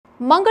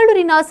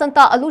ಮಂಗಳೂರಿನ ಸಂತ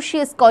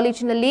ಅಲೋಶಿಯಸ್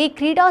ಕಾಲೇಜಿನಲ್ಲಿ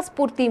ಕ್ರೀಡಾ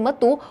ಸ್ಫೂರ್ತಿ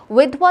ಮತ್ತು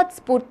ವಿದ್ವಾತ್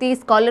ಸ್ಫೂರ್ತಿ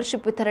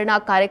ಸ್ಕಾಲರ್‌ಶಿಪ್ ವಿತರಣಾ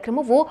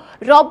ಕಾರ್ಯಕ್ರಮವು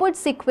ರಾಬರ್ಟ್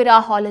ಸಿಕ್ವೆರಾ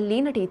ಹಾಲ್ನಲ್ಲಿ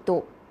ನಡೆಯಿತು.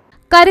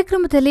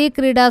 ಕಾರ್ಯಕ್ರಮದಲ್ಲಿ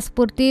ಕ್ರೀಡಾ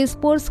ಸ್ಫೂರ್ತಿ,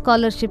 ಸ್ಪೋರ್ಟ್ಸ್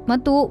ಸ್ಕಾಲರ್‌ಶಿಪ್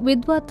ಮತ್ತು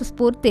ವಿದ್ವಾತ್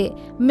ಸ್ಫೂರ್ತಿ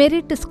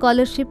ಮೆರಿಟ್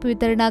ಸ್ಕಾಲರ್‌ಶಿಪ್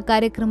ವಿತರಣಾ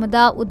ಕಾರ್ಯಕ್ರಮದ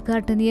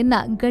ಉದ್ಘಾಟನೆಯನ್ನ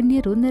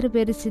ಗಣ್ಯರು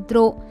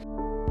ನೆರವೇರಿಸಿದ್ರು.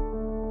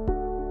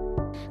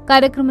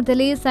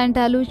 ಕಾರ್ಯಕ್ರಮದಲ್ಲಿ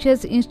Saint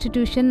Aloysius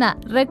ಇನ್ಸ್ಟಿಟ್ಯೂಷನ್ನ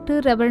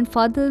rector reverend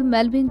father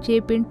Melvin J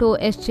Pinto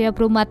SJ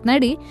ಅವರು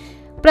ಮಾತನಾಡಿ,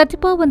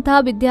 ಪ್ರತಿಭಾವಂತ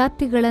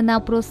ವಿದ್ಯಾರ್ಥಿಗಳನ್ನು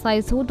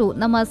ಪ್ರೋತ್ಸಾಹಿಸುವುದು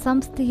ನಮ್ಮ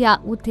ಸಂಸ್ಥೆಯ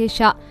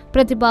ಉದ್ದೇಶ.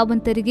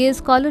 ಪ್ರತಿಭಾವಂತರಿಗೆ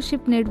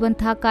ಸ್ಕಾಲರ್‌ಶಿಪ್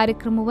ನೀಡುವಂತಹ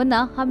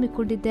ಕಾರ್ಯಕ್ರಮವನ್ನು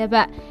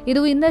ಹಮ್ಮಿಕೊಂಡಿದ್ದೇವೆ.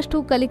 ಇದು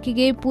ಇನ್ನಷ್ಟು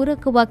ಕಲಿಕೆಗೆ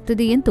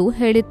ಪೂರಕವಾಗುತ್ತದೆ ಎಂದು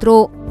ಹೇಳಿದರು.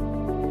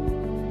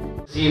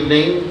 This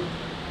evening,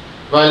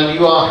 while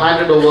you are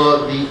handed over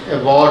the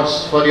awards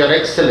for your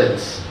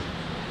excellence,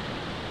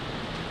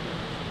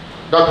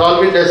 Dr.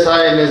 Alvin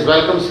Desai in his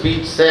welcome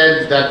speech said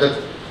that the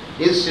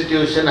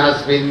institution has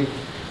been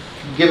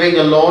giving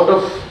a lot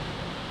of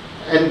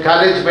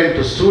encouragement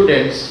to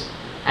students,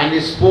 and he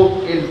spoke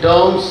in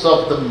terms of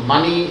the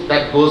money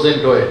that goes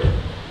into it.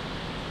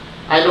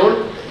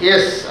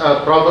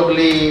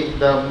 Probably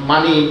the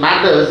money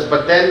matters,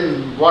 but then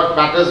what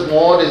matters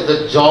more is the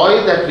joy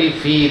that we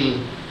feel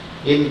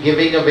in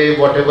giving away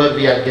whatever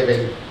we are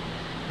giving.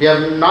 We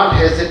have not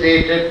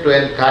hesitated to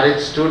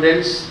encourage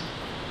students.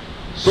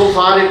 So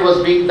far it was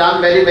being done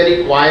very, very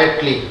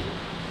quietly.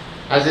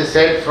 As I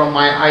said, from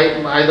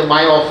either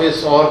my office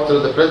or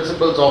through the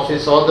principal's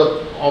office or the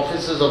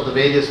offices of the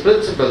various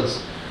principals.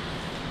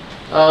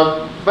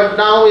 But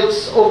now it's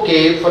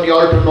okay for you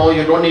all to know.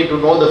 You don't need to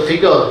know the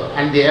figure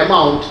and the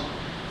amount,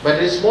 but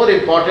it's more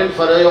important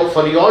for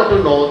you all to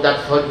know that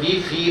we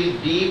feel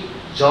deep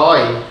joy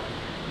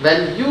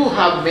when you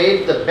have made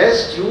the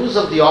best use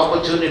of the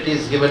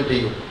opportunities given to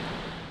you.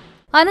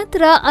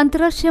 ಅನಂತರ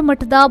ಅಂತಾರಾಷ್ಟ್ರೀಯ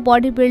ಮಟ್ಟದ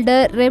body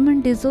builder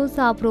Raymond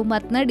D'Souza ಅವರು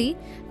ಮಾತನಾಡಿ,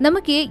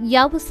 ನಮಗೆ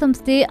ಯಾವ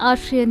ಸಂಸ್ಥೆ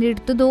ಆಶ್ರಯ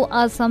ನೀಡುತ್ತದೋ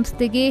ಆ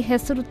ಸಂಸ್ಥೆಗೆ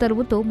ಹೆಸರು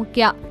ತರುವುದು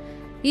ಮುಖ್ಯ.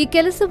 ಈ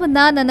ಕೆಲಸವನ್ನ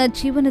ನನ್ನ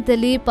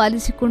ಜೀವನದಲ್ಲಿ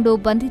ಪಾಲಿಸಿಕೊಂಡು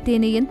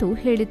ಬಂದಿದ್ದೇನೆ ಎಂದು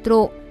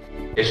ಹೇಳಿದ್ರು.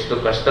 ಎಷ್ಟು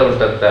ಕಷ್ಟ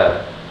ಉಂಟಂತ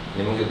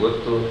ನಿಮಗೆ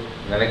ಗೊತ್ತು,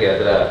 ನನಗೆ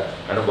ಅದರ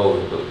ಅನುಭವ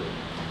ಉಂಟು.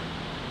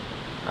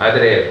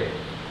 ಆದರೆ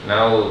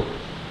ನಾವು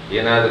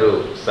ಏನಾದರೂ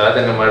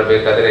ಸಾಧನೆ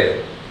ಮಾಡಬೇಕಾದ್ರೆ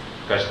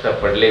ಕಷ್ಟ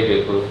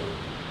ಪಡಲೇಬೇಕು.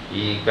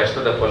 ಈ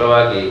ಕಷ್ಟದ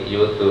ಫಲವಾಗಿ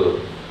ಇವತ್ತು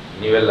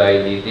ನೀವೆಲ್ಲ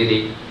ಇಲ್ಲಿ ಇದ್ದೀರಿ.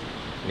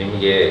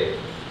 ನಿಮಗೆ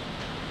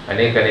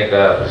ಅನೇಕ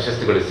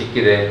ಪ್ರಶಸ್ತಿಗಳು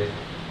ಸಿಕ್ಕಿದೆ.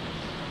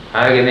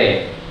 ಹಾಗೆಯೇ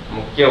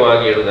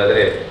ಮುಖ್ಯವಾಗಿ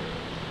ಹೇಳುವುದಾದರೆ,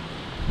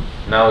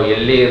 ನಾವು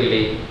ಎಲ್ಲೇ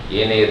ಇರಲಿ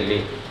ಏನೇ ಇರಲಿ,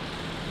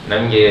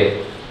 ನಮಗೆ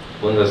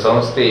ಒಂದು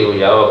ಸಂಸ್ಥೆಯು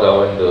ಯಾವಾಗ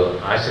ಒಂದು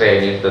ಆಶ್ರಯ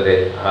ನೀಡ್ತದೆ,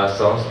 ಆ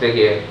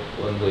ಸಂಸ್ಥೆಗೆ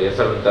ಒಂದು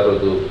ಹೆಸರನ್ನು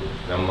ತರುವುದು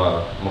ನಮ್ಮ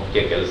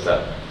ಮುಖ್ಯ ಕೆಲಸ.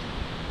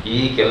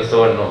 ಈ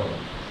ಕೆಲಸವನ್ನು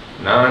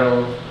ನಾನು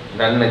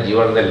ನನ್ನ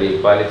ಜೀವನದಲ್ಲಿ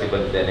ಪಾಲಿಸಿ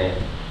ಬಂದಿದ್ದೇನೆ.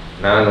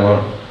 ನಾನು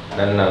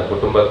ನನ್ನ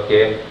ಕುಟುಂಬಕ್ಕೆ,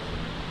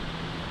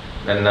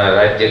 ನನ್ನ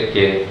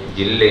ರಾಜ್ಯಕ್ಕೆ,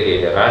 ಜಿಲ್ಲೆಗೆ,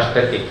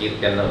 ರಾಷ್ಟ್ರಕ್ಕೆ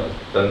ಕೀರ್ತಿಯನ್ನು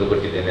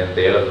ತಂದುಕೊಟ್ಟಿದ್ದೇನೆ ಅಂತ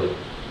ಹೇಳಲು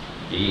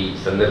ಈ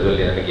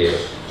ಸಂದರ್ಭದಲ್ಲಿ ನನಗೆ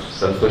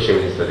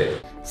ಸಂತೋಷವೆನಿಸುತ್ತದೆ.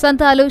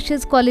 ಸಂತ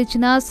ಅಲೋಶಿಯಸ್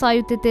ಕಾಲೇಜಿನ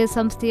ಸಾಯುಧ್ಯತೆ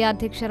ಸಂಸ್ಥೆಯ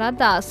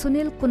ಅಧ್ಯಕ್ಷರಾದ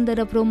ಸುನಿಲ್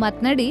ಕುಂದರ್ ಅವರು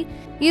ಮಾತನಾಡಿ,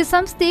 ಈ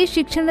ಸಂಸ್ಥೆ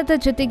ಶಿಕ್ಷಣದ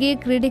ಜೊತೆಗೆ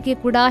ಕ್ರೀಡೆಗೆ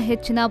ಕೂಡ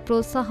ಹೆಚ್ಚಿನ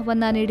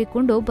ಪ್ರೋತ್ಸಾಹವನ್ನ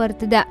ನೀಡಿಕೊಂಡು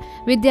ಬರುತ್ತಿದೆ.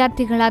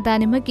 ವಿದ್ಯಾರ್ಥಿಗಳಾದ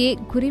ನಿಮಗೆ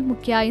ಗುರಿ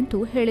ಮುಖ್ಯ ಎಂದು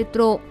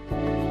ಹೇಳಿದ್ರು.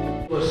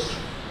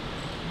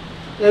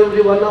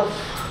 Every one of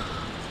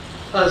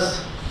us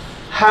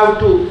have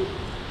to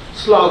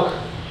slog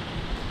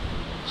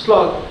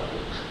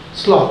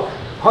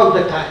all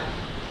the time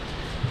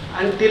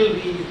until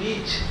we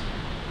reach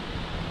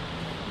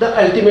the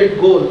ultimate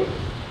goal.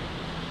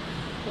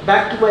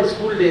 Back to my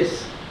school days.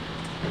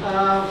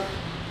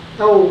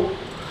 Now,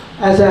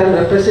 as I am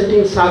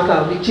representing SACA,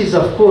 which is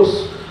of course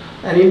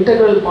an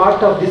integral part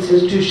of this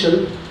institution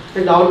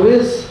and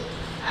always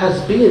has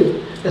been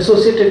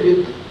associated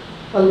with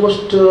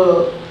almost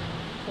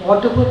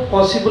whatever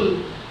possible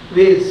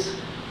ways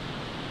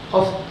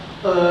of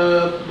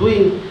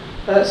doing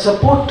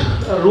support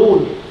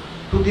role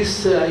to this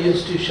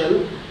institution,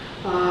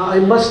 I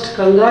must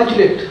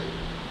congratulate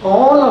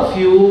all of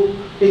you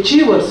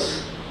achievers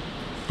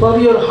for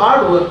your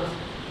hard work,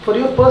 for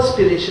your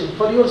perspiration,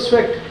 for your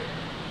sweat.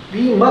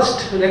 We must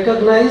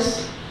recognize,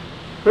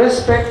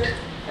 respect,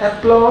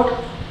 applaud,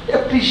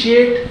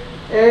 appreciate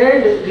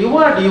and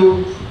reward you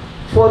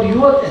for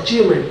your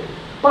achievement.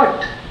 But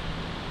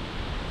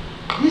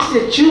this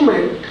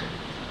achievement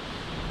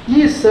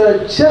is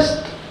just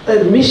a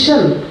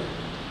mission.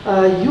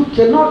 You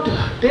cannot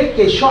take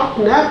a short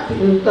nap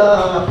in the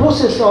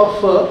process of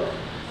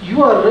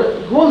your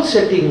goal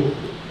setting.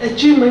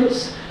 Achievements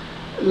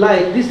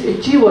like these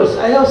achievers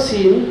I have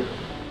seen.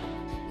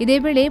 ಇದೇ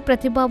ವೇಳೆ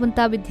ಪ್ರತಿಭಾವಂತ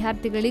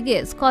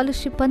ವಿದ್ಯಾರ್ಥಿಗಳಿಗೆ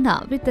scholarship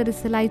ಅನ್ನು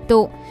ವಿತರಿಸಲಾಯಿತು.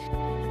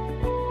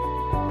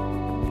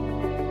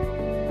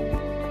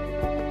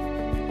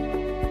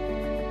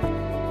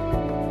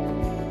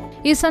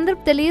 ಈ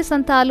ಸಂದರ್ಭದಲ್ಲಿ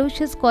ಸಂತ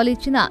Aloysius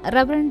ಕಾಲೇಜಿನ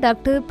reverend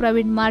doctor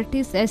Praveen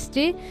ಮಾರ್ಟಿಸ್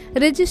SJ,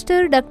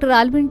 register doctor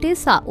Alvin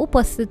ಡೇಸಾ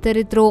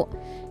ಉಪಸ್ಥಿತರಿದ್ದರು.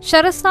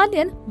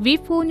 ಶರಸಾಲಿಯನ್,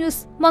 ವಿ4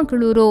 ನ್ಯೂಸ್,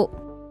 ಮಂಗಳೂರು.